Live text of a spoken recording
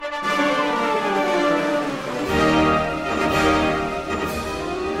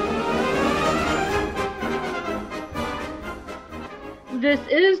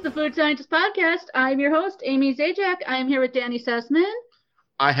the Food Scientist Podcast. I'm your host, Amy Zajac. I'm here with Danny Sussman.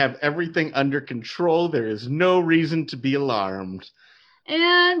 I have everything under control. There is no reason to be alarmed.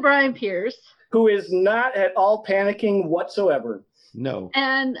 And Brian Pierce. Who is not at all panicking whatsoever. No.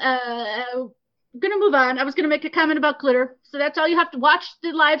 And I'm going to move on. I was going to make a comment about glitter. So that's all you have to watch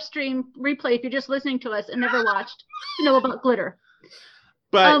the live stream replay if you're just listening to us and never watched to know about glitter.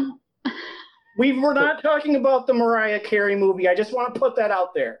 But we were not talking about the Mariah Carey movie. I just want to put that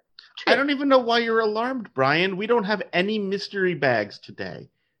out there. I don't even know why you're alarmed, Brian. We don't have any mystery bags today.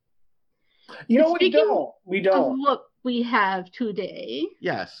 You know, we don't. Of what we have today.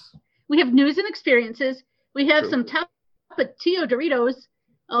 Yes. We have news and experiences. We have some Tapatio Doritos,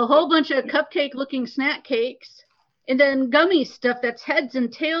 a whole bunch of cupcake-looking snack cakes, and then gummy stuff that's heads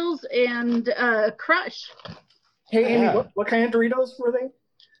and tails and Crush. Hey, Amy, what kind of Doritos were they?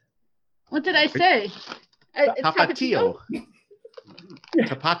 What did I say? Tapatio.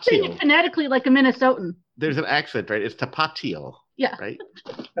 Tapatio. Phonetically like a Minnesotan. There's an accent, right? It's Tapatio. Yeah. Right?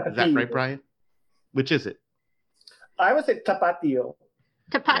 Is that right, Brian? Which is it? I would say Tapatio.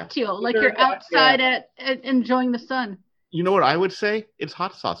 Tapatio, like you're outside at enjoying the sun. You know what I would say? It's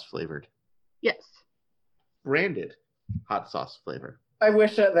hot sauce flavored. Yes. Branded hot sauce flavor. I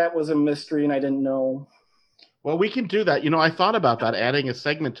wish that was a mystery and I didn't know. Well, we can do that. You know, I thought about that, adding a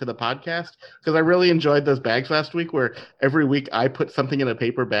segment to the podcast, because I really enjoyed those bags last week where every week I put something in a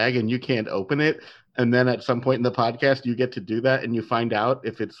paper bag and you can't open it. And then at some point in the podcast, you get to do that and you find out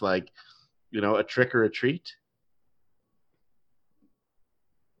if it's like, you know, a trick or a treat.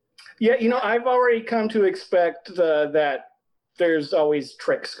 Yeah, you know, I've already come to expect that there's always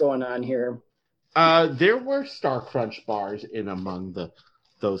tricks going on here. There were Star Crunch bars in among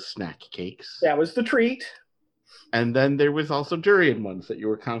those snack cakes. That was the treat. And then there was also durian ones that you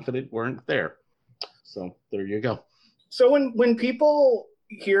were confident weren't there. So there you go. So when people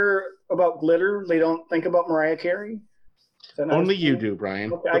hear about glitter, they don't think about Mariah Carey? Only you do,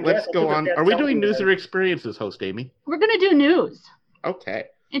 Brian. Okay, but let's go on. Are we doing news or experiences, host Amy? We're going to do news. Okay.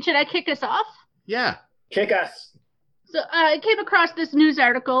 And should I kick us off? Yeah. Kick us. So I came across this news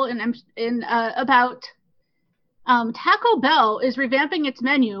article about Taco Bell is revamping its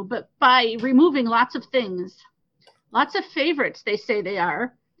menu, but by removing lots of things. Lots of favorites, they say they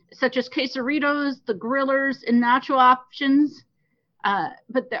are, such as quesaritos, the grillers, and nacho options.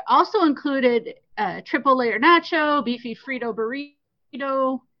 But they're also included triple layer nacho, beefy Frito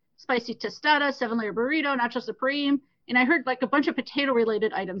burrito, spicy tostada, 7-layer burrito, nacho supreme. And I heard like a bunch of potato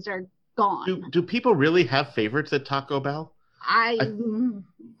related items are gone. Do people really have favorites at Taco Bell? I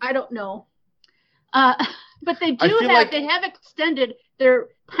don't know. But they they have extended their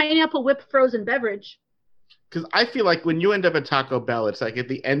pineapple whipped frozen beverage. Because I feel like when you end up at Taco Bell, it's like at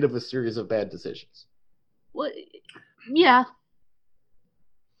the end of a series of bad decisions. Well, yeah.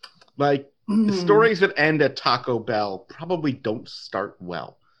 Like, the stories that end at Taco Bell probably don't start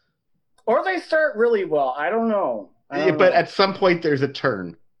well. Or they start really well. I don't know. But at some point, there's a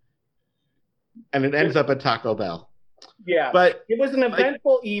turn. And it ends up at Taco Bell. Yeah. But it was an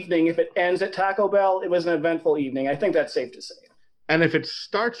eventful evening. If it ends at Taco Bell, it was an eventful evening. I think that's safe to say. And if it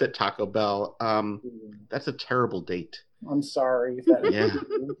starts at Taco Bell, that's a terrible date. I'm sorry. But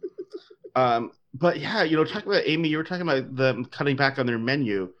yeah, you know, talking about Amy, you were talking about them cutting back on their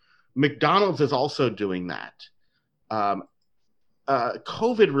menu. McDonald's is also doing that.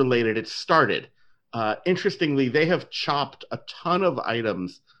 COVID related, it started. Interestingly, they have chopped a ton of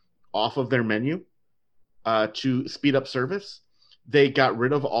items off of their menu to speed up service. They got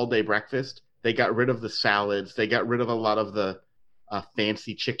rid of all-day breakfast. They got rid of the salads. They got rid of a lot of the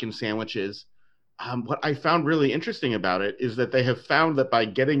fancy chicken sandwiches. What I found really interesting about it is that they have found that by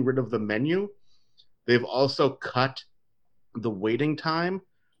getting rid of the menu, they've also cut the waiting time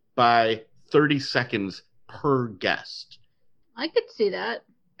by 30 seconds per guest. I could see that.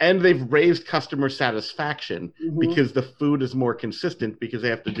 And they've raised customer satisfaction because the food is more consistent because they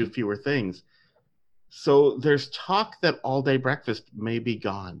have to do fewer things. So there's talk that all-day breakfast may be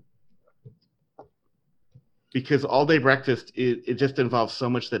gone. Because all-day breakfast, it just involves so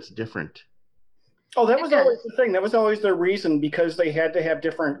much that's different. Oh, that was always the thing. That was always their reason, because they had to have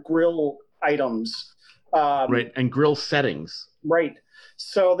different grill items. Right, and grill settings. Right.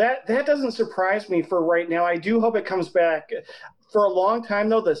 So that doesn't surprise me for right now. I do hope it comes back. For a long time,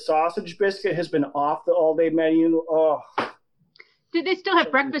 though, the sausage biscuit has been off the all-day menu. Oh. Do they still have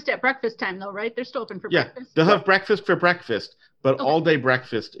breakfast at breakfast time, though, right? They're still open for breakfast? Yeah, they'll have breakfast for breakfast, but all-day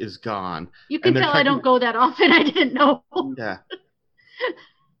breakfast is gone. You can tell I don't go that often. I didn't know. Yeah.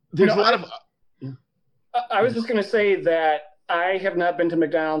 There's a lot of... I was just going to say that I have not been to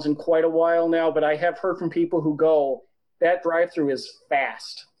McDonald's in quite a while now, but I have heard from people who go, that drive-thru is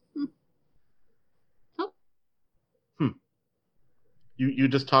fast. You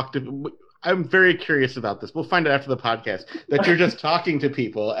just talk to. I'm very curious about this. We'll find out after the podcast that you're just talking to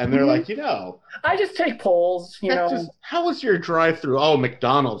people and they're like, I just take polls, how was your drive-through? Oh,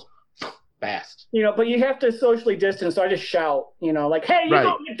 McDonald's. Fast. But you have to socially distance, so I just shout, like, hey, you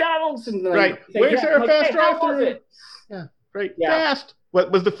go to McDonald's, and then right. Where's there a fast drive-through? Yeah. Right. Yeah. Fast.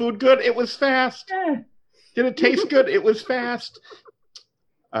 What was the food good? It was fast. Yeah. Did it taste good? It was fast.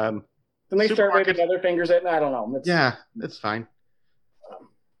 Then they start waving other fingers at me. I don't know. Yeah, that's fine.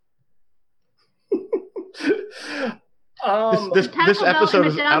 This episode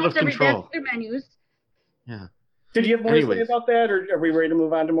is out of control. Menus. Yeah. Did you have more to say about that, or are we ready to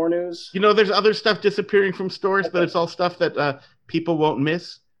move on to more news? There's other stuff disappearing from stores, but it's all stuff that people won't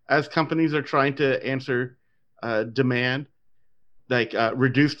miss as companies are trying to answer demand. Like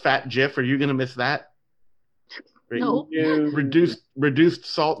reduced fat Jif, are you going to miss that? No. Reduced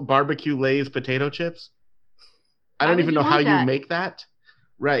salt barbecue Lay's potato chips. I don't even know how you make that.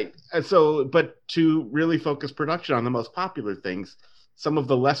 Right. So, but to really focus production on the most popular things, some of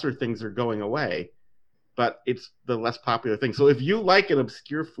the lesser things are going away. But it's the less popular thing. So if you like an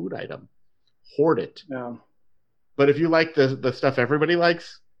obscure food item, hoard it. Yeah. But if you like the stuff everybody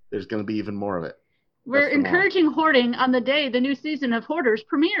likes, there's going to be even more of it. We're encouraging hoarding on the day the new season of Hoarders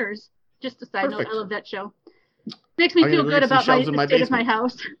premieres. Just a side note, I love that show. Makes me feel good about the state of my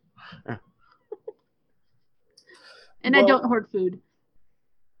house. And I don't hoard food.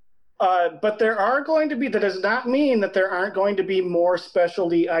 But there are going to be, that does not mean that there aren't going to be more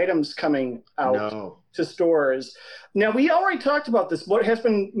specialty items coming out to stores. Now, we already talked about this. What has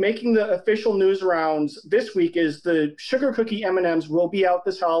been making the official news rounds this week is the sugar cookie M&Ms will be out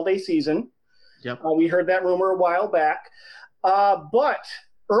this holiday season. Yep. We heard that rumor a while back. But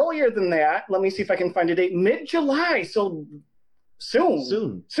earlier than that, let me see if I can find a date, mid-July, so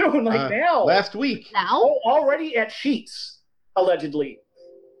soon, like now. Last week. Now? Already at Sheetz, allegedly.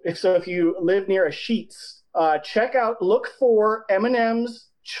 If you live near a Sheetz, look for M&M's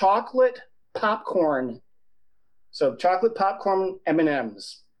chocolate popcorn. So chocolate popcorn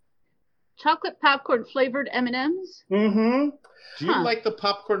M&M's. Chocolate popcorn flavored M&Ms? Mm-hmm. Do you like the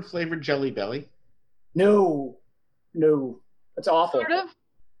popcorn flavored Jelly Belly? No. It's awful. Sort of?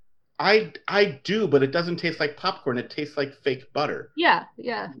 I do, but it doesn't taste like popcorn. It tastes like fake butter. Yeah,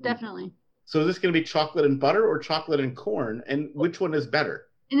 definitely. So is this going to be chocolate and butter or chocolate and corn? And which one is better?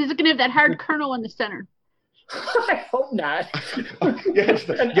 And is it going to have that hard kernel in the center? I hope not.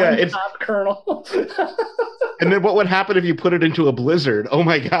 It's top kernel. And then what would happen if you put it into a blizzard? Oh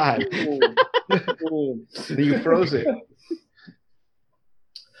my God! You froze it.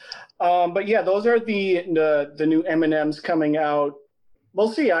 But yeah, those are the new M&Ms coming out.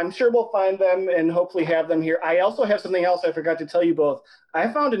 We'll see. I'm sure we'll find them and hopefully have them here. I also have something else I forgot to tell you both.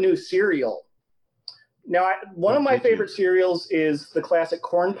 I found a new cereal. Now, one of my favorite cereals is the classic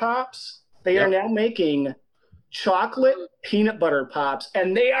Corn Pops. They are now making chocolate peanut butter pops,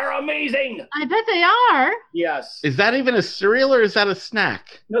 and they are amazing. I bet they are. Yes. Is that even a cereal or is that a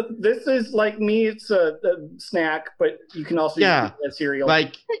snack? No, this is like me. It's a snack, but you can also use it as cereal.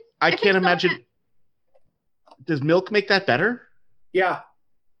 Like, I can't imagine. Does milk make that better? Yeah.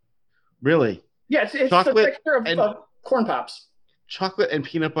 Really? Yeah, it's the texture of Corn Pops. Chocolate and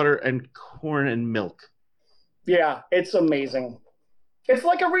peanut butter and corn and milk. Yeah, it's amazing. It's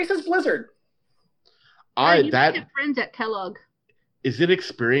like a Reese's Blizzard. You have friends at Kellogg. Is it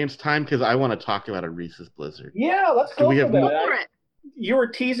experience time? Because I want to talk about a Reese's Blizzard. Yeah, let's go for it. You were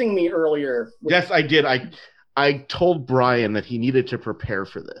teasing me earlier. Yes, I did. I told Brian that he needed to prepare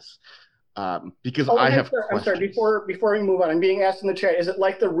for this because I have questions. I'm sorry. Before we move on, I'm being asked in the chat. Is it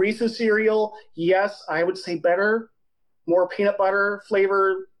like the Reese's cereal? Yes, I would say better. More peanut butter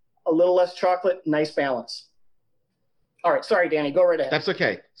flavor, a little less chocolate. Nice balance. All right. Sorry, Danny. Go right ahead. That's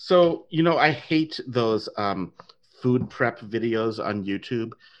okay. So, I hate those food prep videos on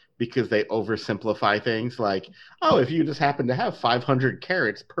YouTube because they oversimplify things like, oh, if you just happen to have 500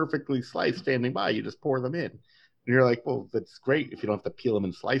 carrots perfectly sliced standing by, you just pour them in. And you're like, well, that's great if you don't have to peel them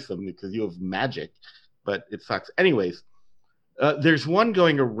and slice them because you have magic, but it sucks. Anyways, there's one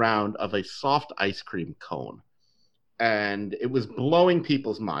going around of a soft ice cream cone. And it was blowing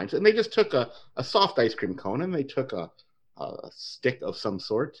people's minds. And they just took a soft ice cream cone and they took a stick of some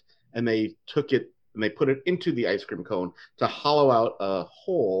sort and they took it and they put it into the ice cream cone to hollow out a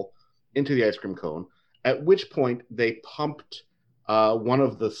hole into the ice cream cone, at which point they pumped one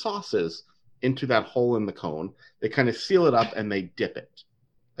of the sauces into that hole in the cone. They kind of seal it up and they dip it.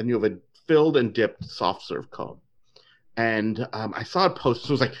 And you have a filled and dipped soft serve cone. And I saw a post. So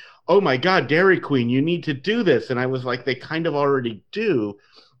it was like, oh my God, Dairy Queen, you need to do this. And I was like, they kind of already do.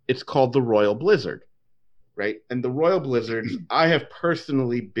 It's called the Royal Blizzard, right? And the Royal Blizzards, I have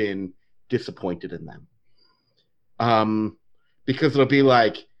personally been disappointed in them. Because it'll be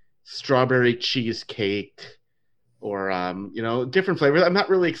like strawberry cheesecake or, different flavors. I'm not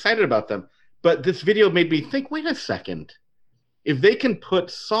really excited about them. But this video made me think, wait a second. If they can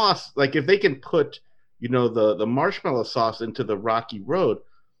put sauce, like if they can put, the marshmallow sauce into the Rocky Road,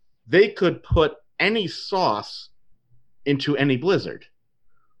 they could put any sauce into any Blizzard.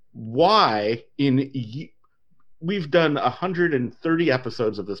 Why we've done 130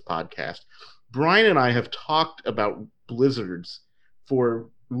 episodes of this podcast. Brian and I have talked about Blizzards for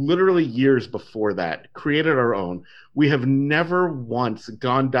literally years before that, created our own. We have never once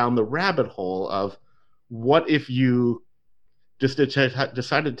gone down the rabbit hole of what if you just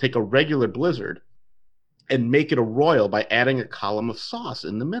decided to take a regular Blizzard and make it a Royal by adding a column of sauce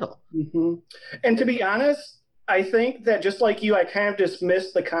in the middle. Mm-hmm. And to be honest, I think that just like you, I kind of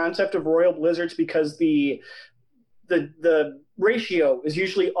dismissed the concept of Royal Blizzards because the ratio is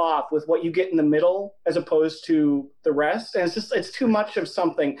usually off with what you get in the middle as opposed to the rest. And it's too much of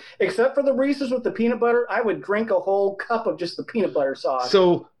something. Except for the Reese's with the peanut butter, I would drink a whole cup of just the peanut butter sauce.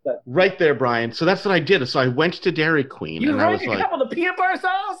 So right there, Brian. So that's what I did. So I went to Dairy Queen. You drank a cup of the peanut butter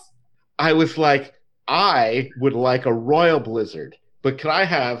sauce? I was like, I would like a Royal Blizzard, but could I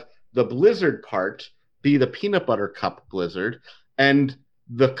have the Blizzard part be the peanut butter cup Blizzard and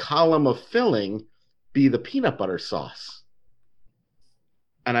the column of filling be the peanut butter sauce?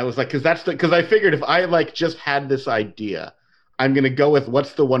 And I was like, because I figured if I just had this idea, I'm going to go with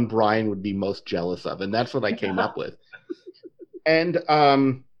what's the one Brian would be most jealous of. And that's what I came up with. And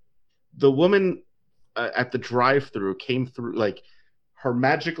the woman at the drive-thru came through, her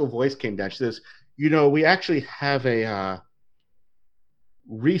magical voice came down. She says, we actually have a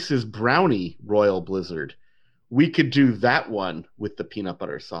Reese's Brownie Royal Blizzard. We could do that one with the peanut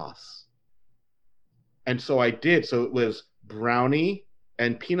butter sauce. And so I did. So it was brownie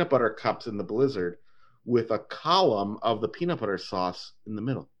and peanut butter cups in the Blizzard with a column of the peanut butter sauce in the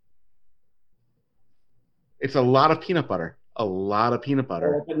middle. It's a lot of peanut butter.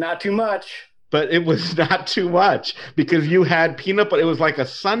 But not too much. But it was not too much because you had peanut butter. It was like a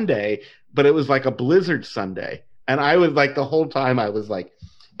sundae, but it was like a Blizzard sundae. And I was the whole time I was I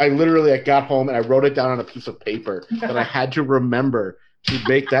got home and I wrote it down on a piece of paper that I had to remember to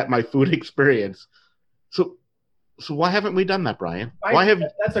make that my food experience. So why haven't we done that, Brian? Have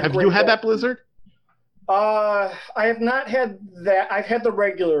you had that Blizzard? I have not had that. I've had the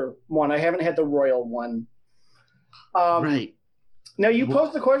regular one. I haven't had the Royal one. Right. Now, you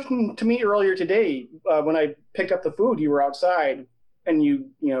posed the question to me earlier today when I picked up the food. You were outside and you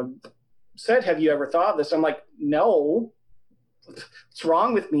said, have you ever thought of this? I'm like, no. What's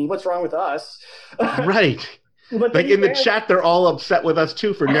wrong with me? What's wrong with us? Right. But in the chat, they're all upset with us,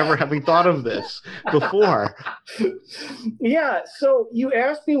 too, for never having thought of this before. Yeah. So you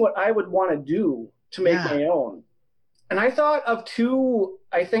asked me what I would want to do to make my own. And I thought of two,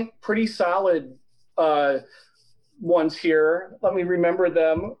 I think, pretty solid ones here. Let me remember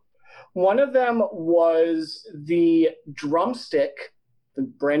them. One of them was the drumstick, the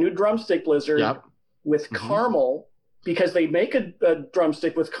brand new drumstick Blizzard with caramel, because they make a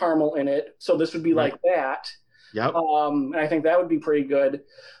drumstick with caramel in it. So this would be like that. Yep. And I think that would be pretty good.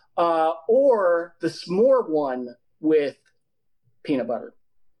 Or the s'more one with peanut butter.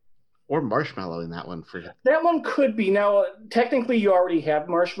 Or marshmallow in that one. That one could be. Now, technically, you already have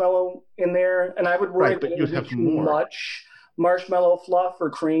marshmallow in there, and I would worry but that you'd it would have be too more. much marshmallow fluff or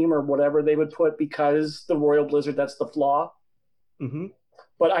cream or whatever they would put, because the Royal Blizzard, that's the flaw. Mm-hmm.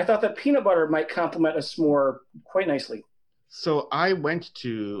 But I thought that peanut butter might complement a s'more quite nicely. So I went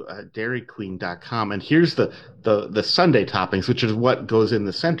to dairyqueen.com, and here's the sundae toppings, which is what goes in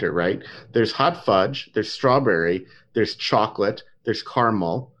the center, right? There's hot fudge, there's strawberry, there's chocolate, there's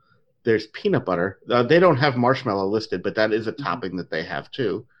caramel, there's peanut butter. They don't have marshmallow listed, but that is a topping that they have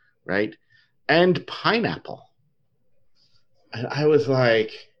too, right? And pineapple. And I was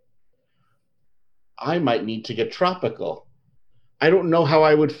like, I might need to get tropical. I don't know how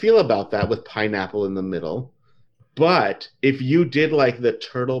I would feel about that with pineapple in the middle. But if you did the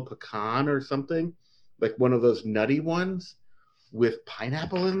turtle pecan or something, like one of those nutty ones with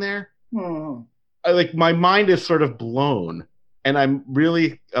pineapple in there, my mind is sort of blown, and I'm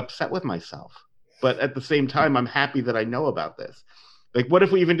really upset with myself. But at the same time, I'm happy that I know about this. What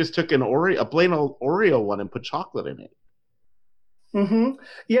if we even just took a plain old Oreo one and put chocolate in it? Mm-hmm.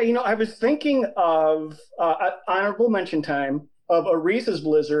 Yeah, I was thinking of honorable mention time of a Reese's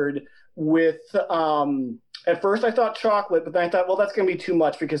Blizzard with at first I thought chocolate, but then I thought, well, that's going to be too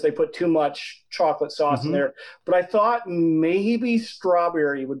much because they put too much chocolate sauce in there. But I thought maybe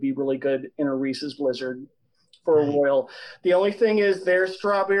strawberry would be really good in a Reese's Blizzard. for a Right. Royal. The only thing is their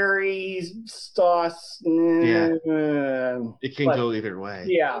strawberry sauce. Yeah. It can but, go either way.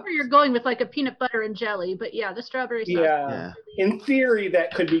 yeah. Or you're going with like a peanut butter and jelly, but yeah, the strawberry sauce. Yeah. In theory,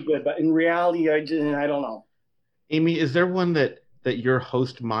 that could be good, but in reality, I don't know. Amy, is there one that your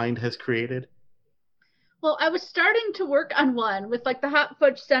host mind has created? Well, I was starting to work on one with like the hot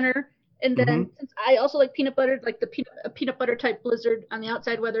fudge center, and then since I also like peanut butter, like a peanut butter type blizzard on the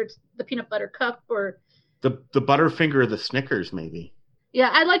outside, whether it's the peanut butter cup or the Butterfinger of the Snickers, maybe.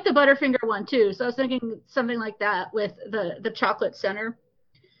 Yeah, I like the Butterfinger one too. So I was thinking something like that with the chocolate center.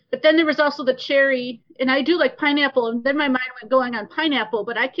 But then there was also the cherry, and I do like pineapple, and then my mind went going on pineapple,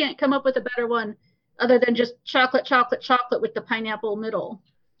 but I can't come up with a better one other than just chocolate with the pineapple middle.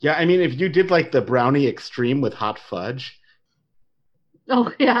 Yeah, I mean, if you did like the brownie extreme with hot fudge.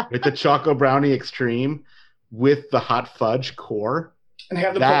 Oh, yeah. With the choco brownie extreme with the hot fudge core. And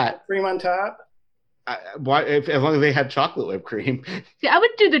have the whipped cream on top? As long as they had chocolate whipped cream. Yeah, I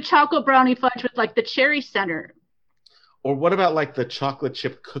would do the chocolate brownie fudge with like the cherry center. Or what about like the chocolate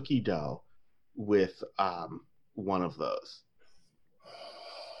chip cookie dough with one of those?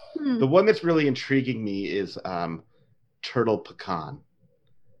 The one that's really intriguing me is turtle pecan.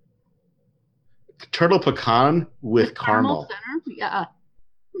 Turtle pecan with caramel. Center? Yeah.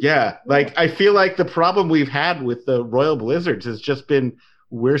 Yeah, like I feel like the problem we've had with the Royal Blizzards has just been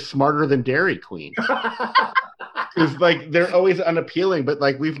we're smarter than Dairy Queen. Because like they're always unappealing, but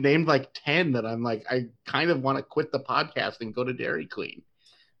like we've named like 10 that I'm like I kind of want to quit the podcast and go to Dairy Queen.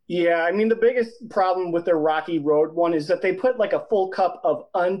 Yeah, I mean the biggest problem with their Rocky Road one is that they put like a full cup of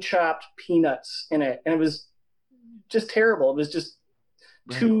unchopped peanuts in it, and it was just terrible. It was just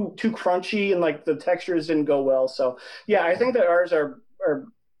too crunchy, and like the textures didn't go well. So yeah, I think that ours are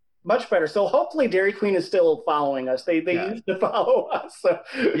much better. So hopefully Dairy Queen is still following us. They used to follow us. So.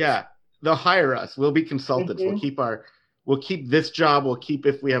 Yeah, they'll hire us. We'll be consultants. We'll keep this job. We'll keep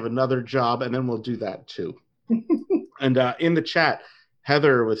if we have another job, and then we'll do that too. And in the chat,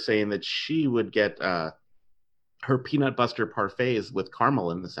 Heather was saying that she would get her peanut butter parfaits with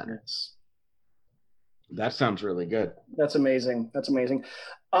caramel in the center. That sounds really good. That's amazing.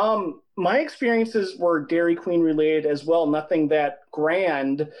 My experiences were Dairy Queen related as well. Nothing that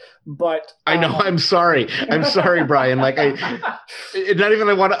grand, but I know. I'm sorry, Brian. Like not even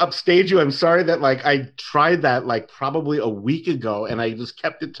I want to upstage you. I'm sorry that like I tried that like probably a week ago, and I just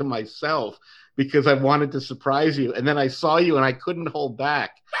kept it to myself because I wanted to surprise you. And then I saw you, and I couldn't hold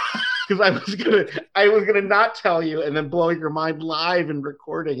back. Because I was gonna not tell you and then blow your mind live and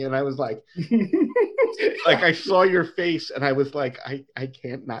recording, and I was like, I saw your face, and I was like, I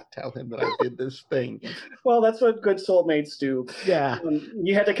can't not tell him that I did this thing. Well, that's what good soulmates do. Yeah,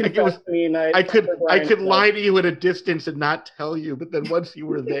 you had to confess to me, and I could lie to you at a distance and not tell you, but then once you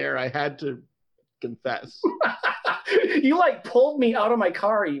were there, I had to confess. You like pulled me out of my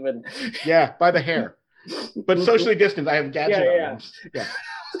car, even. Yeah, by the hair, but socially distanced. I have gadget arms. Yeah.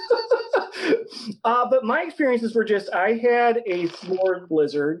 But my experiences were just I had a s'more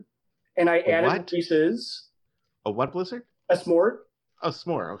blizzard, and I added Reese's. A what blizzard? A s'more. Oh,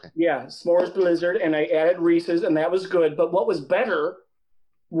 s'more. Okay. Yeah, s'mores blizzard, and I added Reese's, and that was good. But what was better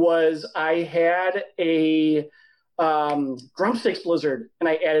was I had a drumsticks blizzard, and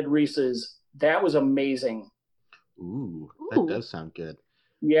I added Reese's. That was amazing. Ooh, that does sound good.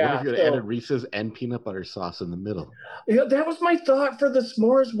 Yeah. What if you added Reese's and peanut butter sauce in the middle? Yeah, that was my thought for the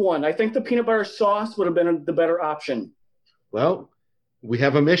s'mores one. I think the peanut butter sauce would have been the better option. Well, we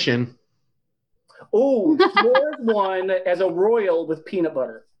have a mission. Oh, s'mores one as a Royal with peanut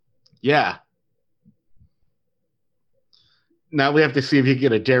butter. Yeah. Now we have to see if you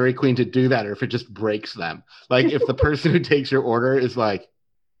get a Dairy Queen to do that or if it just breaks them. Like if the person who takes your order is like,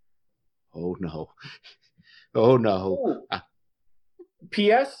 oh no. Oh no.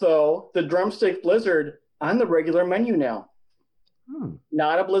 P.S. though, the drumstick blizzard on the regular menu now.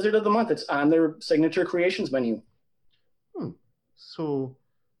 Not a Blizzard of the Month. It's on their Signature Creations menu. So,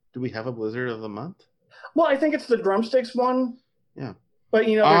 do we have a Blizzard of the Month? Well, I think it's the drumsticks one. Yeah. But,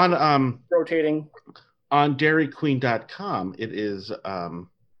 you know, on rotating. On dairyqueen.com, it is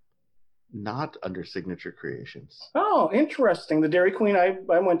not under Signature Creations. Oh, interesting. The Dairy Queen I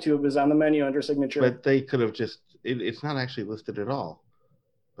went to was on the menu under Signature. But they could have just... It's not actually listed at all.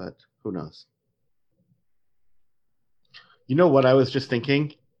 But who knows? You know what I was just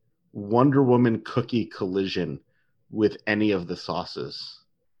thinking? Wonder Woman cookie collision with any of the sauces.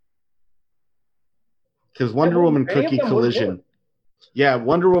 Because Wonder Woman cookie collision... Yeah,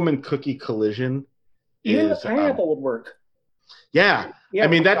 Wonder Woman cookie collision even is... the pineapple would work. Yeah. I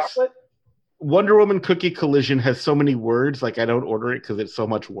mean, that's... Chocolate? Wonder Woman cookie collision has so many words, like I don't order it because it's so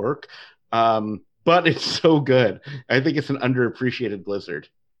much work. but it's so good. I think it's an underappreciated Blizzard.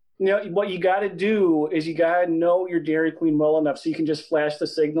 You know, what you got to do is you got to know your Dairy Queen well enough so you can just flash the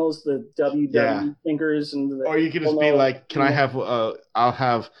signals, the Yeah. WW fingers, and Or you can just be like, "Can I have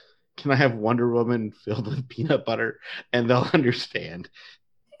can I have Wonder Woman filled with peanut butter?" And they'll understand.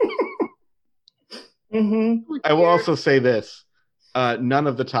 I will also say this: none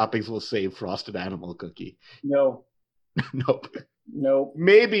of the toppings will save Frosted Animal Cookie. No. Nope. Nope.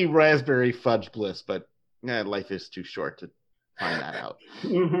 Maybe Raspberry Fudge Bliss, but life is too short to find that out.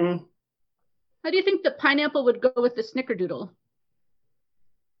 How do you think the pineapple would go with the Snickerdoodle?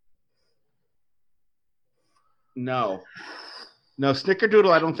 No,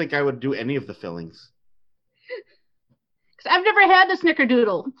 Snickerdoodle. I don't think I would do any of the fillings. Because I've never had the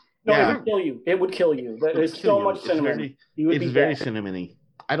Snickerdoodle. No, it would kill you. It would kill you. There's so much cinnamon. It's very cinnamony.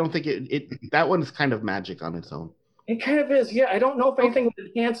 I don't think that one's kind of magic on its own. It kind of is. Yeah, I don't know if anything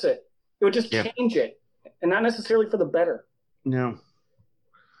would enhance it. It would just change it, and not necessarily for the better. No.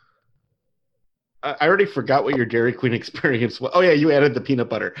 I already forgot what your Dairy Queen experience was. Oh, yeah, you added the peanut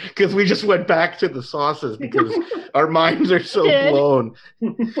butter because we just went back to the sauces because our minds are so blown.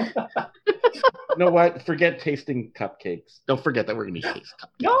 You know what? Forget tasting cupcakes. Don't forget that we're going to taste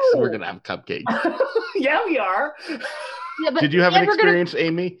cupcakes. No! We're going to have cupcakes. Yeah, we are. Yeah, Did you have an experience,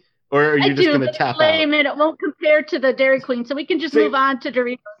 Amy? Or are you just going to tap out? And it won't compare to the Dairy Queen, so we can just move on to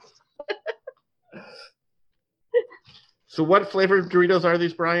Doritos. So what flavor Doritos are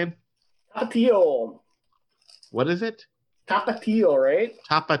these, Brian? Tapatio. What is it? Tapatio, right?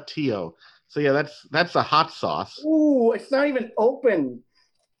 Tapatio. So yeah, that's a hot sauce. Ooh, it's not even open.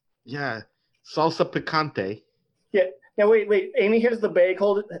 Yeah, salsa picante. Yeah. Now wait. Amy has the bag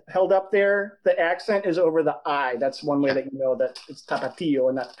held up there. The accent is over the I. That's one way that you know that it's tapatio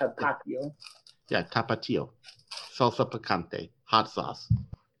and not tapatio. Yeah, tapatio. Salsa picante. Hot sauce.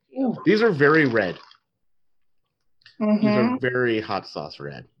 Ooh. These are very red. These are very hot sauce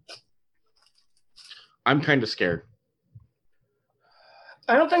red. I'm kind of scared.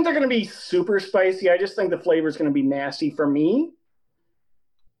 I don't think they're going to be super spicy. I just think the flavor is going to be nasty for me.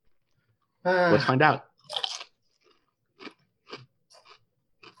 Let's find out.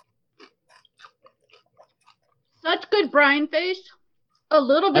 Such good Brian face. A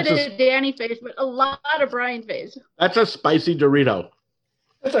little bit of Danny face, but a lot of Brian face. That's a spicy Dorito.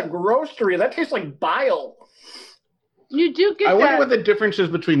 That's a gross Dorito. That tastes like bile. You do get I wonder what the difference is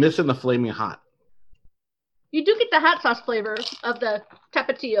between this and the Flaming Hot. You do get the hot sauce flavor of the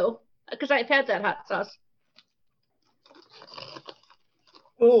Tapatio, because I've had that hot sauce.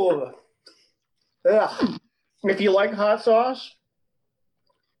 Ooh. Ugh. If you like hot sauce,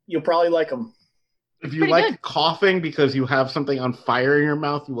 you'll probably like them. If you like coughing because you have something on fire in your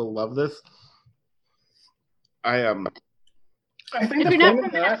mouth, you will love this. I think if you're not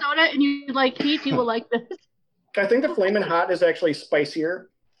from Minnesota and you like heat, you will like this. I think the Flamin' Hot is actually spicier.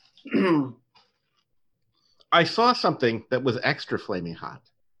 I saw something that was extra Flaming Hot.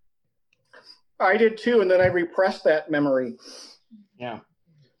 I did too, and then I repressed that memory. Yeah.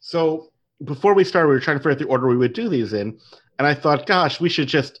 So before we started, we were trying to figure out the order we would do these in, and I thought, gosh, we should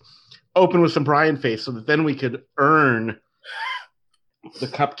just open with some Brian face so that then we could earn the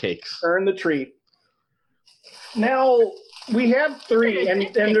cupcakes. Earn the treat. Now, we have three,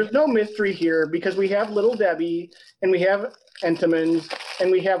 and there's no mystery here because we have Little Debbie, and we have Entenmann's,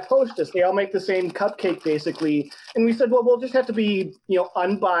 and we have Hostess. They all make the same cupcake, basically. And we said, well, we'll just have to be,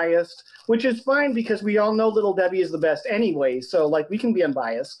 unbiased, which is fine because we all know Little Debbie is the best anyway. So, we can be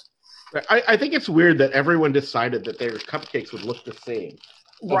unbiased. I think it's weird that everyone decided that their cupcakes would look the same.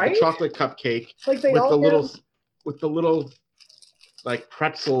 Right? The chocolate cupcake with the little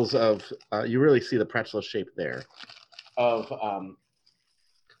pretzels of you really see the pretzel shape there of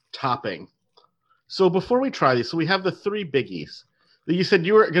topping. So before we try these, so we have the three biggies. You said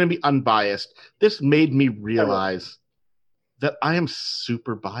you were going to be unbiased. This made me realize that I am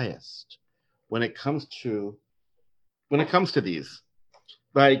super biased when it comes to these.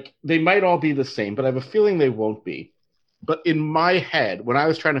 They might all be the same, but I have a feeling they won't be. But in my head, when I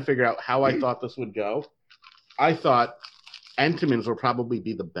was trying to figure out how I thought this would go, I thought Entenmann's will probably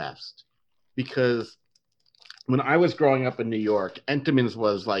be the best. Because when I was growing up in New York, Entenmann's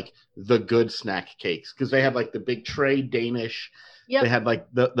was the good snack cakes. Because they had the big tray Danish. Yep. They had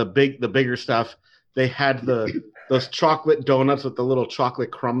the bigger stuff. They had those chocolate donuts with the little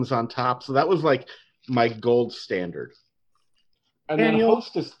chocolate crumbs on top. So that was my gold standard. And Daniel, then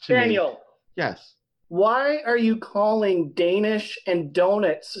Hostess to Daniel. Me, yes. Why are you calling Danish and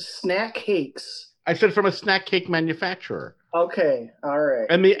donuts snack cakes? I said from a snack cake manufacturer. Okay, all right.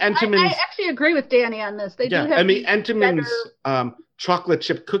 And the I Entenmann's, actually agree with Danny on this. They do have and the better- Entenmann's chocolate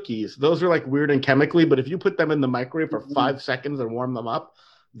chip cookies. Those are like weird and chemically, but if you put them in the microwave for 5 seconds and warm them up,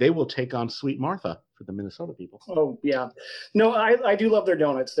 they will take on Sweet Martha for the Minnesota people. Oh yeah, no, I do love their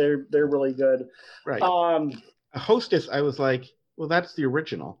donuts. They're really good. Right. Hostess, I was like, well, that's the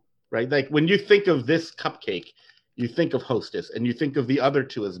original, right? Like when you think of this cupcake, you think of Hostess, and you think of the other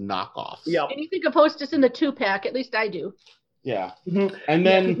two as knockoffs. Yeah. And you think of Hostess in the 2-pack, at least I do. Yeah. Mm-hmm. And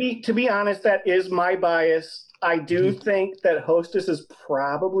then to be honest, that is my bias. I do think that Hostess is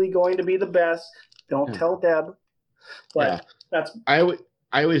probably going to be the best. Don't tell Deb. But that's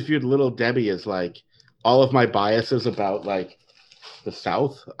I always viewed Little Debbie as like all of my biases about like the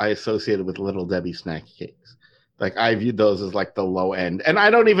South I associated with Little Debbie snack cakes. Like I viewed those as like the low end. And I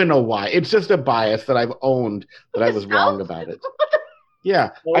don't even know why. It's just a bias that I've owned that I was wrong about it.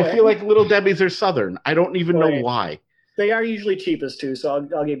 Yeah. I feel like Little Debbie's are Southern. I don't even know why. They are usually cheapest too, so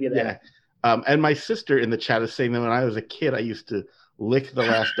I'll give you that. Yeah. And my sister in the chat is saying that when I was a kid, I used to lick the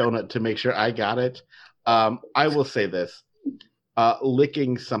last donut to make sure I got it. I will say this.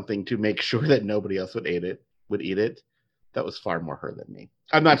 Licking something to make sure that nobody else would eat it, that was far more her than me.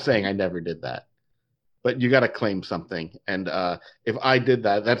 I'm not saying I never did that, but you got to claim something. And if I did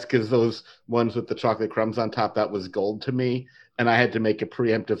that, that's because those ones with the chocolate crumbs on top, that was gold to me. And I had to make a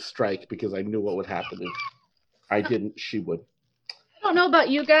preemptive strike because I knew what would happen if I didn't. She would. I don't know about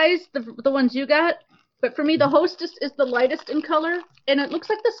you guys, the ones you got, but for me, the Hostess is the lightest in color, and it looks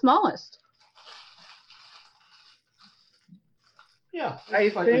like the smallest. Yeah, I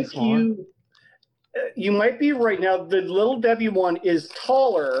think you might be right. Now, the Little Debbie one is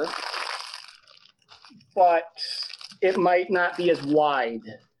taller, but it might not be as wide.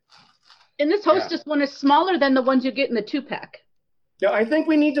 And this Hostess one is smaller than the ones you get in the 2-pack. Now, I think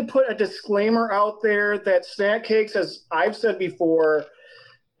we need to put a disclaimer out there that snack cakes, as I've said before,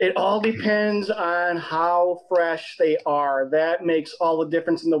 it all depends on how fresh they are. That makes all the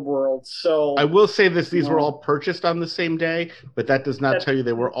difference in the world. So I will say this: these were all purchased on the same day, but that does not tell you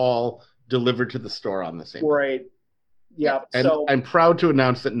they were all delivered to the store on the same day. Right. Yeah. And so I'm proud to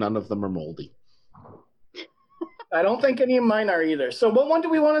announce that none of them are moldy. I don't think any of mine are either. So what one do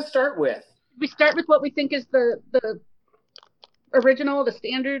we want to start with? We start with what we think is the original, the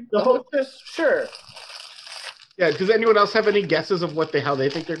standard. The Hostess, sure. Yeah. Does anyone else have any guesses of how they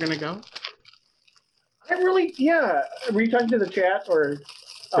think they're going to go? Were you talking to the chat or?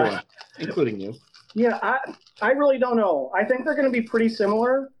 Including you. Yeah, I really don't know. I think they're going to be pretty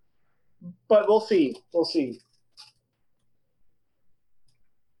similar, but we'll see. We'll see.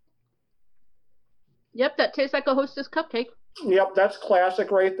 Yep, that tastes like a Hostess cupcake. Yep, that's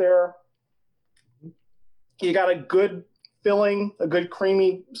classic right there. You got a good filling, a good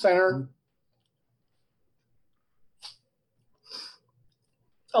creamy center.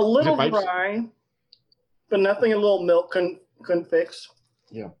 A little dry, but nothing a little milk couldn't fix.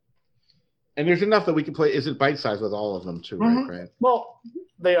 Yeah. And there's enough that we can play. Is it bite size with all of them too, right, Grant? Well,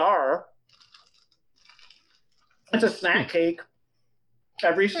 they are. It's a snack cake.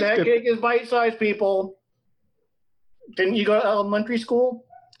 Every snack cake is bite size, people. Didn't you go to elementary school?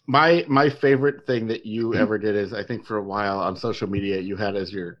 My favorite thing that you ever did is, I think for a while on social media, you had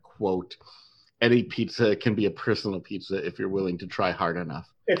as your quote, any pizza can be a personal pizza if you're willing to try hard enough.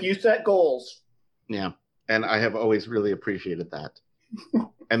 If you set goals. Yeah. And I have always really appreciated that.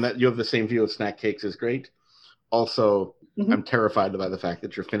 And that you have the same view of snack cakes is great. Also, I'm terrified by the fact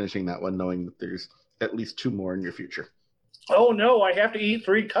that you're finishing that one knowing that there's at least 2 more in your future. Oh, no, I have to eat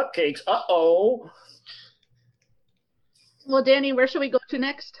 3 cupcakes. Uh-oh. Well, Danny, where should we go to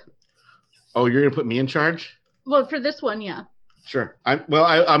next? Oh, you're going to put me in charge? Well, for this one, yeah. Sure.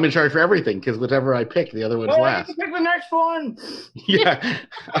 I'm in charge for everything because whatever I pick, the other one's last. I get to pick the next one. Yeah.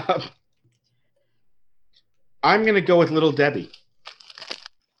 I'm going to go with Little Debbie.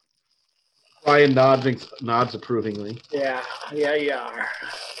 Brian nods approvingly. Yeah.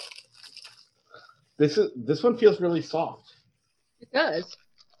 This one feels really soft. It does.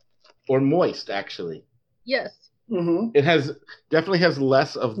 Or moist, actually. Yes. Mm-hmm. It definitely has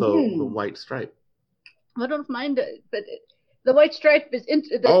less of the white stripe. I don't mind it, but the white stripe is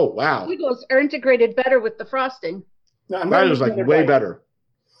oh, wow. Wiggles are integrated better with the frosting. No, that is like way better.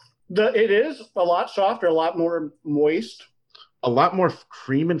 It is a lot softer, a lot more moist. A lot more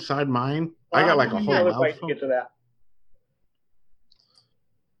cream inside mine. I got like a whole mouthful. To get to that.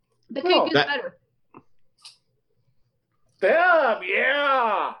 The cake is better. Deb,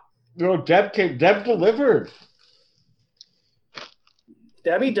 yeah. No, Deb delivered.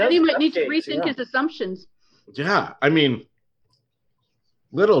 Debbie does. He might need to rethink his assumptions. Yeah, I mean,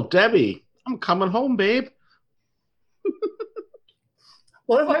 Little Debbie. I'm coming home, babe.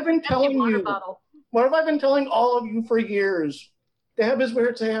 What have I been telling Water you? bottle. What have I been telling all of you for years? Deb is where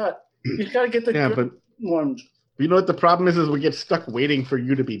it's at. You got to get the good ones. You know what the problem is we get stuck waiting for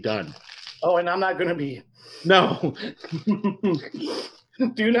you to be done. Oh, and I'm not going to be. No.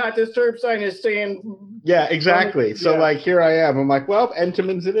 Do not disturb sign is saying. Yeah, exactly. So, like, here I am. I'm like, well,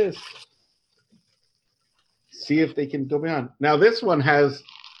 Entenmann's it is. See if they can go beyond. Now, this one has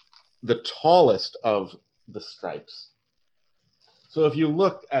the tallest of the stripes. So if you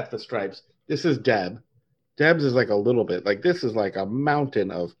look at the stripes, this is Deb. Deb's is like a little bit. Like, this is like a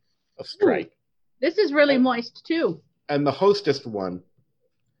mountain of stripe. Ooh, this is really moist, too. And the Hostess one,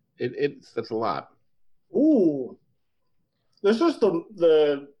 that's a lot. Ooh. This is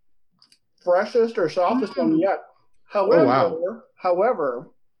the freshest or softest one yet. However,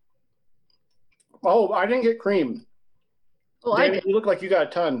 I didn't get cream. Oh, Danny, I did. You look like you got a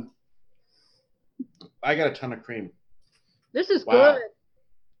ton. I got a ton of cream. This is Wow.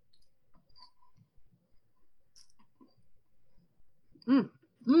 good.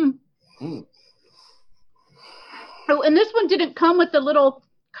 Oh, and this one didn't come with the little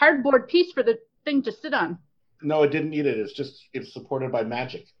cardboard piece for the thing to sit on. No, it didn't need it. It's supported by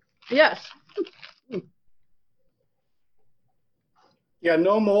magic. Yes. Yeah,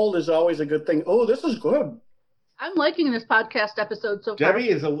 no mold is always a good thing. Oh, this is good. I'm liking this podcast episode so far. Deb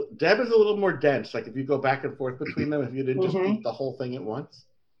is a little more dense. Like if you go back and forth between them, if you didn't just eat the whole thing at once.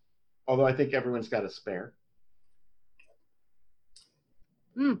 Although I think everyone's got a spare.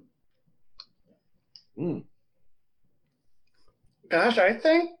 Gosh, I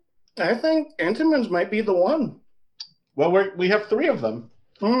think Entenmann's might be the one. Well, we have 3 of them.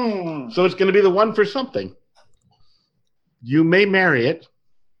 So it's going to be the one for something. You may marry it.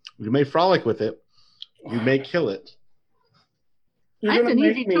 You may frolic with it. You may kill it. That's an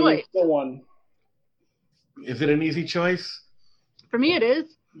easy choice. The one. Is it an easy choice? For me, it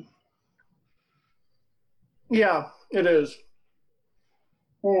is. Yeah, it is.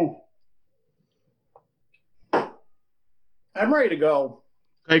 I'm ready to go.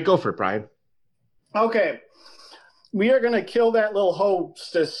 Hey, go for it, Brian. Okay. We are going to kill that little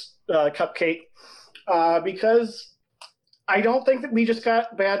Hostess cupcake because I don't think that we just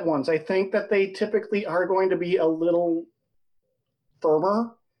got bad ones. I think that they typically are going to be a little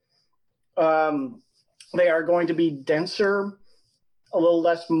firmer. They are going to be denser, a little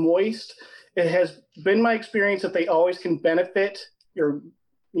less moist. It has been my experience that they always can benefit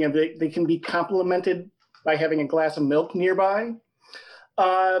they can be complemented by having a glass of milk nearby.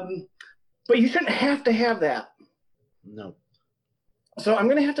 But you shouldn't have to have that. No. So I'm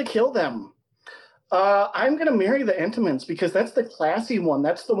going to have to kill them. I'm going to marry the Entenmann's because that's the classy one.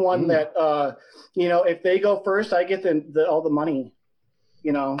 That's the one that, if they go first, I get all the money,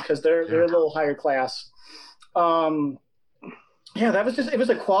 because they're a little higher class. It was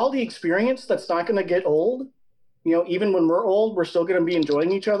a quality experience that's not going to get old. Even when we're old, we're still going to be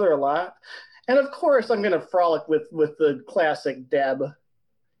enjoying each other a lot. And of course, I'm going to frolic with the classic Deb.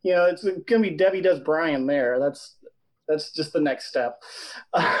 It's going to be Debbie Does Brian there. That's just the next step.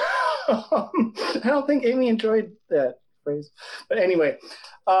 I don't think Amy enjoyed that phrase. But anyway,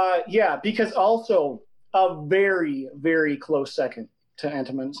 because also a very, very close second to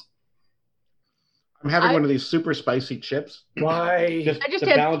Entenmann's. I'm having one of these super spicy chips. Why? I just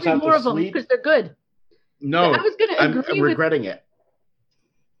had 3 more of them because they're good. No, I was going to agree. I'm regretting it.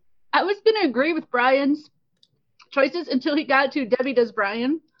 I was going to agree with Brian's choices until he got to Debbie Does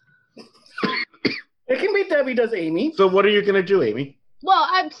Brian. It can be Debbie Does Amy. So what are you going to do, Amy? Well,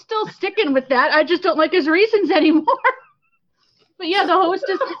 I'm still sticking with that. I just don't like his reasons anymore. But yeah, the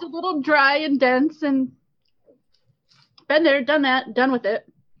Hostess is a little dry and dense, and been there, done that, done with it.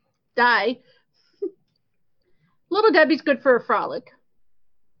 Die. Little Debbie's good for a frolic.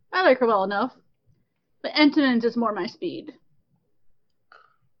 I like her well enough. But Entenmann's is more my speed.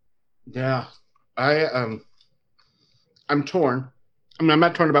 Yeah. I'm torn. I mean, I'm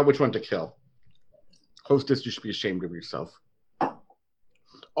not torn about which one to kill. Hostess, you should be ashamed of yourself.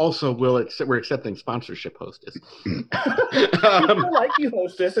 Also, we're accepting sponsorship, Hostess. I like you,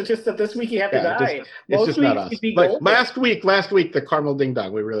 Hostess. It's just that this week you have to die. It's just not us. Like last week, the caramel ding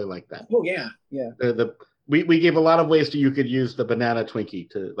dong. We really like that. Oh yeah. We gave a lot of ways you could use the banana Twinkie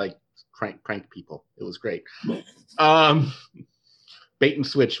to like prank people. It was great. Bait and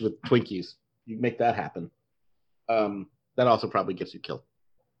switch with Twinkies. You make that happen. That also probably gets you killed.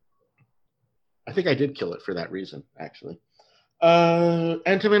 I think I did kill it for that reason, actually.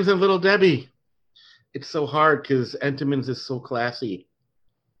 Entenmann's and Little Debbie. It's so hard because Entenmann's is so classy.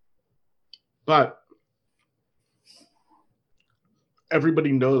 But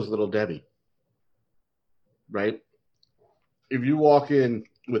everybody knows Little Debbie. right? If you walk in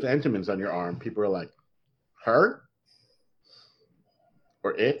with Entenmann's on your arm, people are like, her?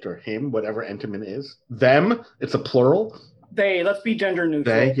 Or it, or him, whatever Entenmann is. Them, it's a plural. They, let's be gender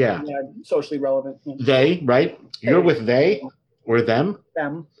neutral. They, yeah. Socially relevant. They, right? You're with they or them?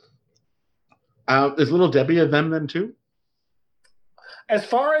 Them. Is Little Debbie a them then too? As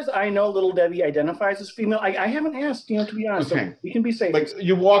far as I know, Little Debbie identifies as female. I haven't asked, to be honest. Okay. So we can be safe. Like,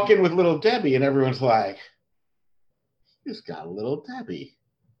 you walk in with Little Debbie and everyone's like, he's got a Little Debbie.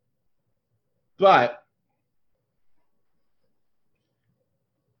 But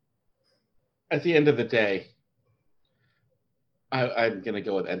at the end of the day, I'm going to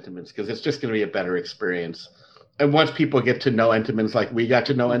go with Entenmann's because it's just going to be a better experience. And once people get to know Entenmann's like we got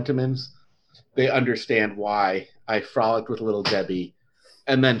to know Entenmann's, they understand why I frolicked with Little Debbie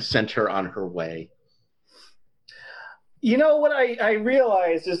and then sent her on her way. You know what I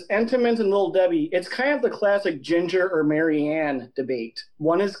realized is Entenmann's and Little Debbie, it's kind of the classic Ginger or Mary Ann debate.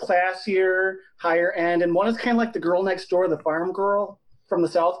 One is classier, higher end, and one is kind of like the girl next door, the farm girl from the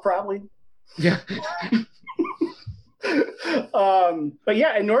South, probably. Yeah. But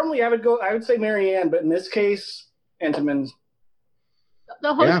yeah, and normally I would say Mary Ann, but in this case, Entenmann's.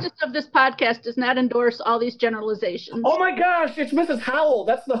 The hostess of this podcast does not endorse all these generalizations. Oh my gosh, it's Mrs. Howell.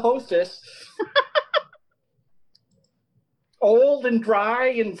 That's the hostess. Old and dry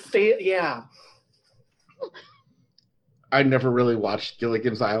and yeah. I never really watched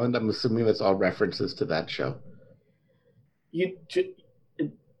Gilligan's Island. I'm assuming that's all references to that show.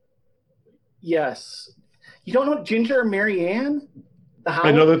 Yes. You don't know Ginger or Mary Ann?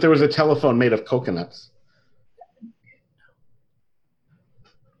 I know that there was a telephone made of coconuts.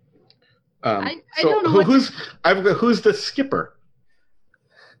 I don't know. Who's the skipper?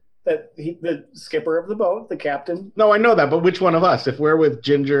 The skipper of the boat, the captain. No, I know that, but which one of us? If we're with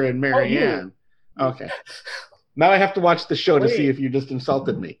Ginger and Mary Ann. Okay. Now I have to watch the show to see if you just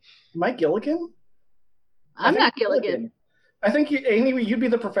insulted me. Mike Gilligan? I'm not Gilligan. I think Amy, you'd be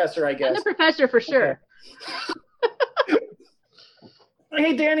the professor, I guess. I'm the professor for sure. Okay.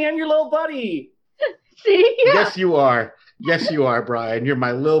 Hey, Danny, I'm your little buddy. See? Yeah. Yes, you are. Yes, you are, Brian. You're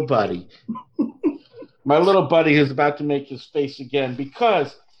my little buddy. My little buddy is about to make his face again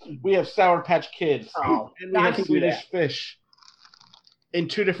because we have Sour Patch Kids and we have Swedish Fish in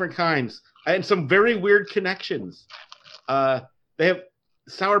two different kinds and some very weird connections. They have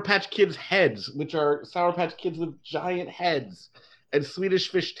Sour Patch Kids heads, which are Sour Patch Kids with giant heads, and Swedish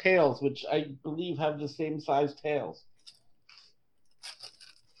Fish tails, which I believe have the same size tails.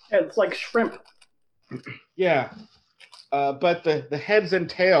 Yeah, it's like shrimp. Yeah. But the heads and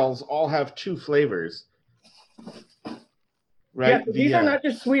tails all have two flavors. Right? Yeah, these are not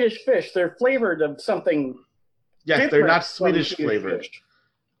just Swedish Fish. They're flavored of something. Yes, they're not Swedish flavored.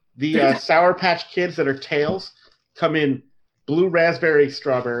 The Sour Patch Kids that are tails come in blue raspberry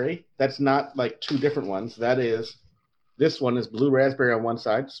strawberry. That's not like two different ones. This one is blue raspberry on one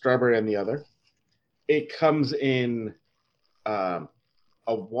side, strawberry on the other. It comes in a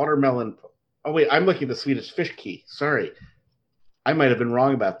watermelon. Oh, wait, I'm looking at the Swedish Fish key. Sorry. I might have been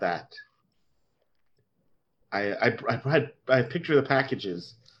wrong about that. I picture the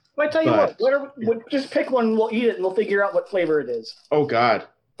packages. Well, I tell you what, just pick one and we'll eat it and we'll figure out what flavor it is. Oh, God.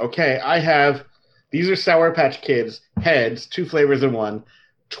 Okay, these are Sour Patch Kids, heads, two flavors in one,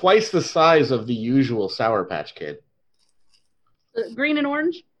 twice the size of the usual Sour Patch Kid. Green and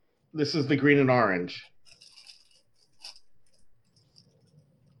orange? This is the green and orange.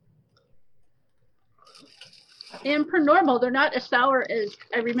 And per normal, they're not as sour as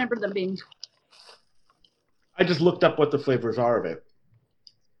I remember them being. I just looked up what the flavors are of it.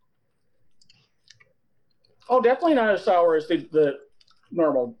 Oh, definitely not as sour as the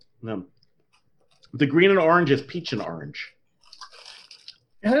normal. No. The green and orange is peach and orange.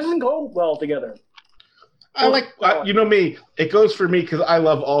 It doesn't go well together. You know me, it goes for me because I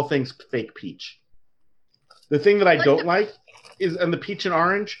love all things fake peach. The thing that I don't like is, and the peach and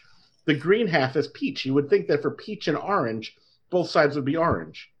orange, the green half is peach. You would think that for peach and orange, both sides would be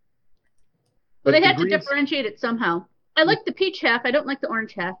orange. But they had to differentiate it somehow. I like the peach half. I don't like the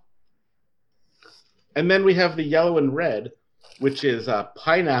orange half. And then we have the yellow and red, which is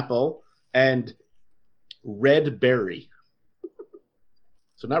pineapple and red berry.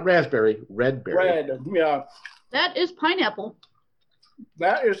 So not raspberry, red berry. Red, yeah. That is pineapple.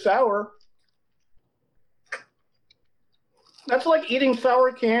 That is sour. That's like eating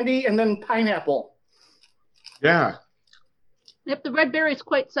sour candy and then pineapple. Yeah. Yep, the red berry is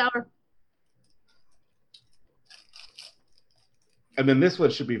quite sour. And then this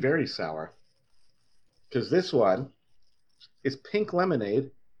one should be very sour. Because this one is pink lemonade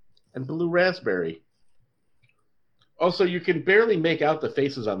and blue raspberry. Also, you can barely make out the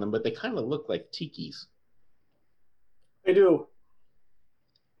faces on them, but they kind of look like tikis. They do.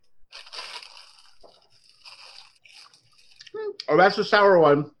 Oh, that's the sour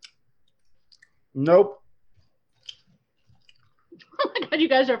one. Nope. Oh my god, you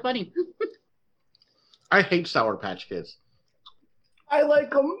guys are funny. I hate Sour Patch Kids. I like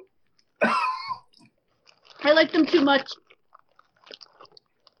them. I like them too much.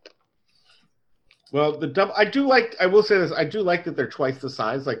 Well, I will say this, I do like that they're twice the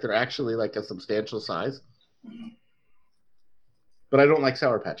size, like they're actually like a substantial size. But I don't like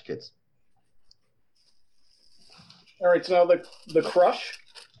Sour Patch Kids. All right, so now the crush.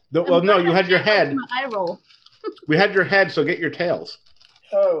 Well, no, you had your head. Eye roll. We had your head, so get your tails.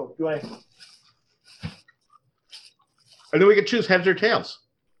 Oh, do I? And then we can choose heads or tails.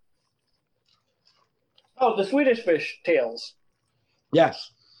 Oh, the Swedish Fish tails.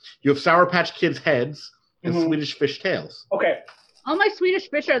 Yes. You have Sour Patch Kids heads and Swedish Fish tails. Okay. All my Swedish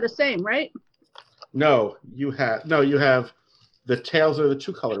Fish are the same, right? No, you have the tails are the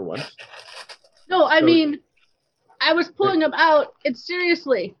 2-color ones. No, I mean, I was pulling them out. It's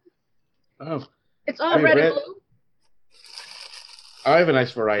seriously. Oh. It's all red and blue. I have a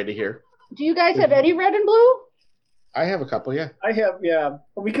nice variety here. Do you guys have any red and blue? I have a couple, yeah. I have, yeah.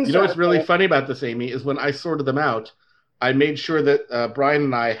 We can. You know what's really funny about this, Amy, is when I sorted them out, I made sure that Brian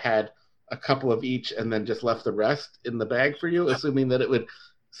and I had a couple of each and then just left the rest in the bag for you, assuming that it would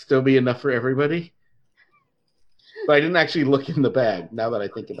still be enough for everybody. But I didn't actually look in the bag, now that I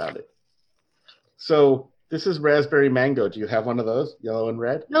think about it. So this is raspberry mango. Do you have one of those, yellow and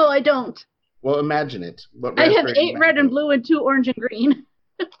red? No, I don't. Well, imagine it. I have 8 red and blue and 2 orange and green.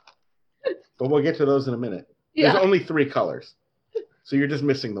 But we'll get to those in a minute. Yeah. There's only 3 colors. So you're just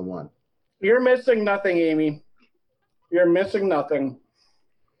missing the one. You're missing nothing, Amy. You're missing nothing.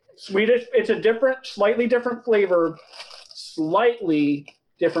 Swedish, it's a slightly different flavor. Slightly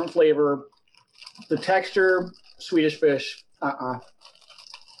different flavor. The texture, Swedish Fish.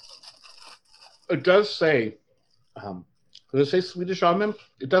 It does say, does it say Swedish on them?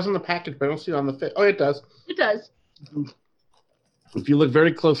 It does on the package, but I don't see it on the fish. Oh, it does. It does. If you look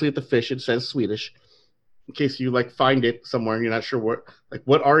very closely at the fish, it says Swedish. In case you find it somewhere and you're not sure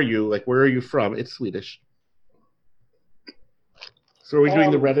what are you, where are you from? It's Swedish. So are we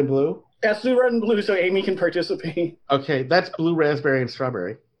doing the red and blue? Let's do red and blue so Amy can participate. Okay, that's blue raspberry and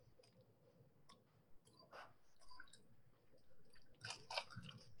strawberry.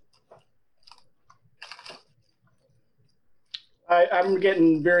 I'm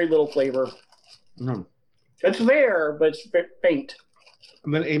getting very little flavor. Mm. It's there, but it's faint.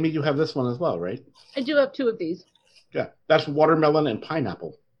 And then, Amy, you have this one as well, right? I do have 2 of these. Yeah, that's watermelon and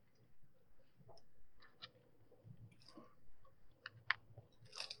pineapple.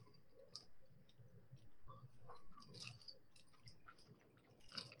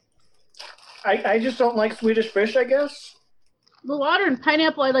 I just don't like Swedish Fish, I guess. The water and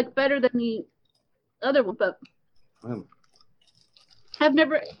pineapple I like better than the other one, but I've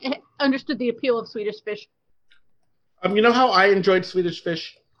never understood the appeal of Swedish Fish. You know how I enjoyed Swedish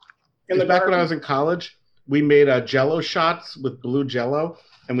Fish? Back when I was in college, we made Jello shots with blue Jello,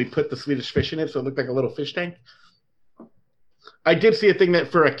 and we put the Swedish Fish in it, so it looked like a little fish tank. I did see a thing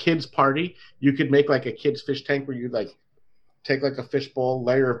that for a kid's party, you could make a kid's fish tank where you take a fish bowl,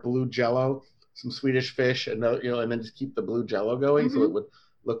 layer of blue Jello, some Swedish fish, and and then just keep the blue Jello going, so it would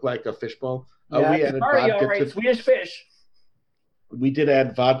look like a fish bowl. Yeah, we added vodka all right. Swedish Fish. We did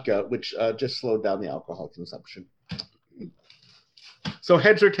add vodka, which just slowed down the alcohol consumption. So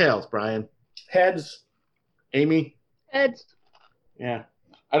heads or tails, Brian? Heads. Amy? Heads. Yeah.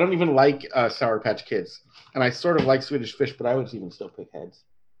 I don't even like Sour Patch Kids. And I sort of like Swedish Fish, but I would even still pick heads.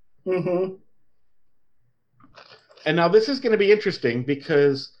 Mm-hmm. And now this is going to be interesting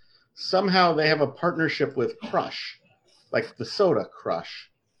because somehow they have a partnership with Crush, like the soda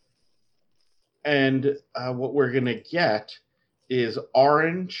Crush. And what we're going to get is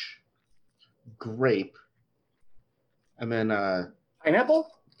orange, grape, and then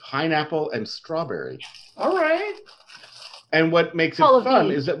pineapple and strawberry. All right. And what makes it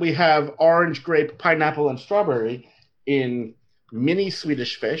fun is that we have orange, grape, pineapple, and strawberry in mini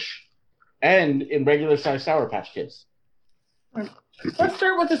Swedish Fish and in regular size Sour Patch Kids. Let's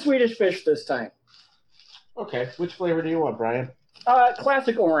start with the Swedish Fish this time. Okay. Which flavor do you want, Brian?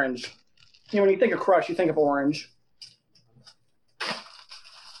 Classic orange. When you think of Crush, you think of orange.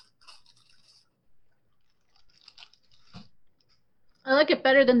 I like it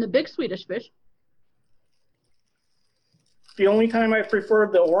better than the big Swedish Fish. The only time I've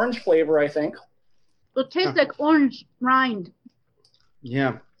preferred the orange flavor, I think. It tastes like orange rind.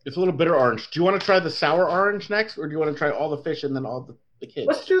 Yeah. It's a little bitter orange. Do you want to try the sour orange next, or do you want to try all the fish and then all the kids?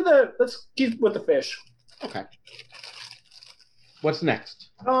 Let's keep with the fish. Okay. What's next?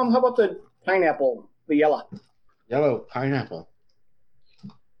 How about the pineapple, the yellow? Yellow pineapple.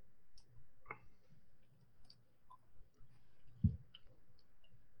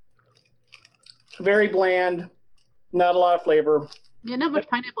 Very bland, not a lot of flavor. Yeah, not much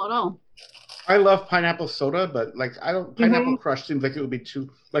pineapple at all. I love pineapple soda, but like I don't. Pineapple Crush seems like it would be too.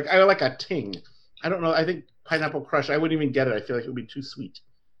 Like I like a ting. I don't know. I think Pineapple Crush. I wouldn't even get it. I feel like it would be too sweet.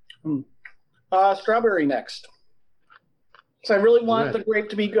 Strawberry next. So I really want the grape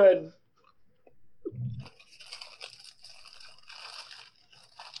to be good.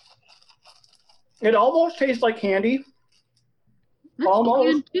 It almost tastes like candy. That's Almost.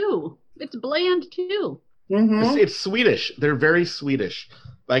 bland too. It's bland too. Mm-hmm. It's Swedish. They're very Swedish.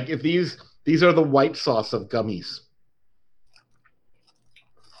 Like if these are the white sauce of gummies.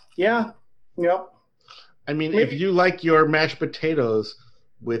 Yeah. Yep. I mean, if you like your mashed potatoes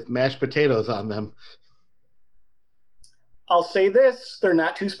with mashed potatoes on them. I'll say this, they're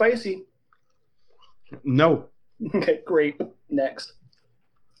not too spicy. No. Okay, grape next.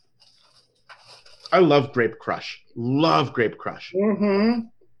 I love Grape Crush. Love Grape Crush. Mm-hmm.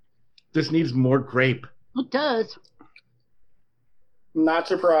 This needs more grape. It does. Not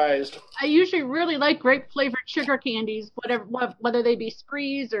surprised. I usually really like grape flavored sugar candies, whether they be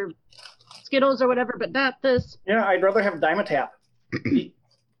Sprees or Skittles or whatever, but not this. Yeah, I'd rather have Dimetapp.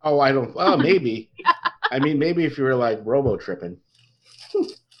 Oh, I don't. Well, maybe. I mean, maybe if you were like robo tripping.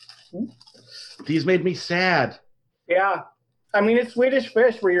 These made me sad. Yeah. I mean, it's Swedish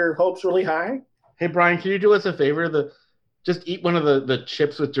fish. Were your hopes really high? Hey, Brian, can you do us a favor? Just eat one of the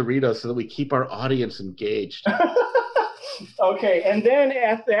chips with Doritos so that we keep our audience engaged. Okay, and then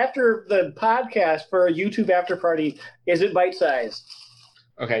after the podcast for a YouTube after party, is it bite size?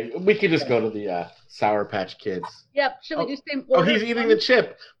 Okay, we can just go to the Sour Patch Kids. Yep. Should we do same Oh, order? he's eating the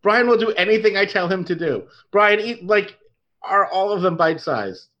chip. Brian will do anything I tell him to do. Brian, are all of them bite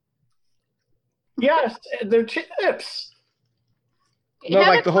size? Yes, they're chips. No,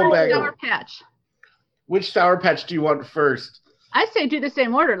 like the whole bag. Sour Patch. Which Sour Patch do you want first? I say do the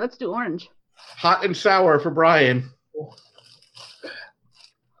same order. Let's do orange. Hot and sour for Brian.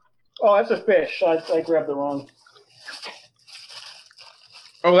 Oh, that's a fish. I grabbed the wrong.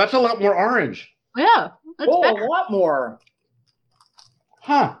 Oh, that's a lot more orange. Yeah. That's Oh, better. a lot more.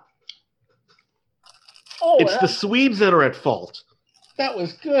 Huh. Oh, It's the Swedes that are at fault. That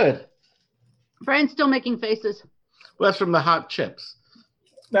was good. Brian's still making faces. Well, that's from the hot chips.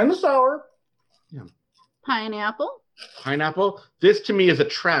 then the sour. Pineapple. Pineapple. This to me is a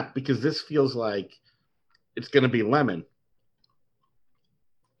trap because this feels like it's going to be lemon.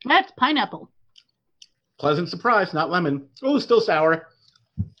 That's pineapple. Pleasant surprise, not lemon. Oh, still sour.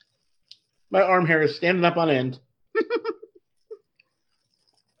 My arm hair is standing up on end.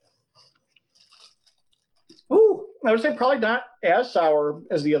 Ooh, I would say probably not as sour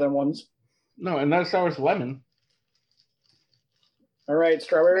as the other ones. No, and not as sour as lemon. All right,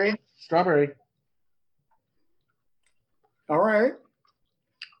 strawberry. Strawberry. All right.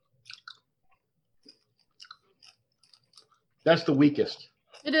 That's the weakest.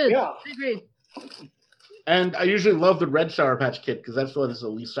 It is. Yeah. I agree. And I usually love the red Sour Patch Kid because that's the one that's the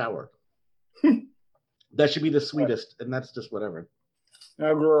least sour. That should be the sweetest, and that's just whatever.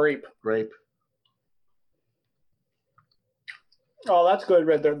 Grape. Grape. Oh, that's good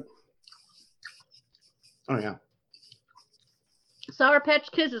right there. Oh, yeah. Sour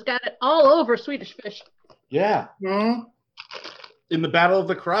Patch Kids has got it all over Swedish fish. Yeah. Mm-hmm. In the Battle of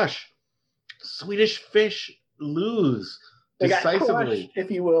the Crush, Swedish Fish lose They got decisively. crushed,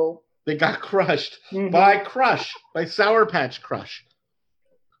 if you will. They got crushed Mhm. by Sour Patch Crush.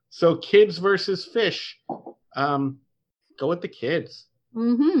 So kids versus fish. Go with the kids.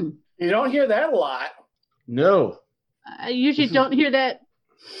 Mm-hmm. You don't hear that a lot. No. I usually don't hear that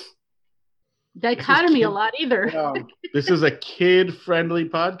dichotomy a lot either. This is a kid-friendly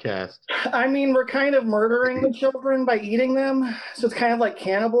podcast. I mean, we're kind of murdering the children by eating them, so it's kind of like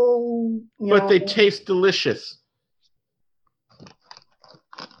cannibal. But they taste delicious.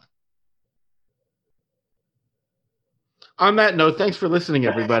 On that note, thanks for listening,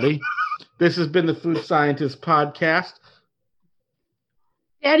 everybody. This has been the Food Scientist Podcast.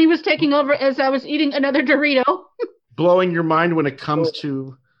 Daddy was taking over as I was eating another Dorito. Blowing your mind when it comes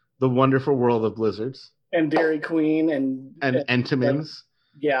to the wonderful world of blizzards. And Dairy Queen and Entenmann's.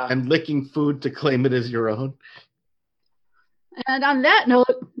 Yeah. And licking food to claim it as your own. And on that note,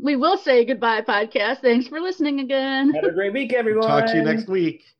 we will say goodbye, podcast. Thanks for listening again. Have a great week, everyone. Talk to you next week.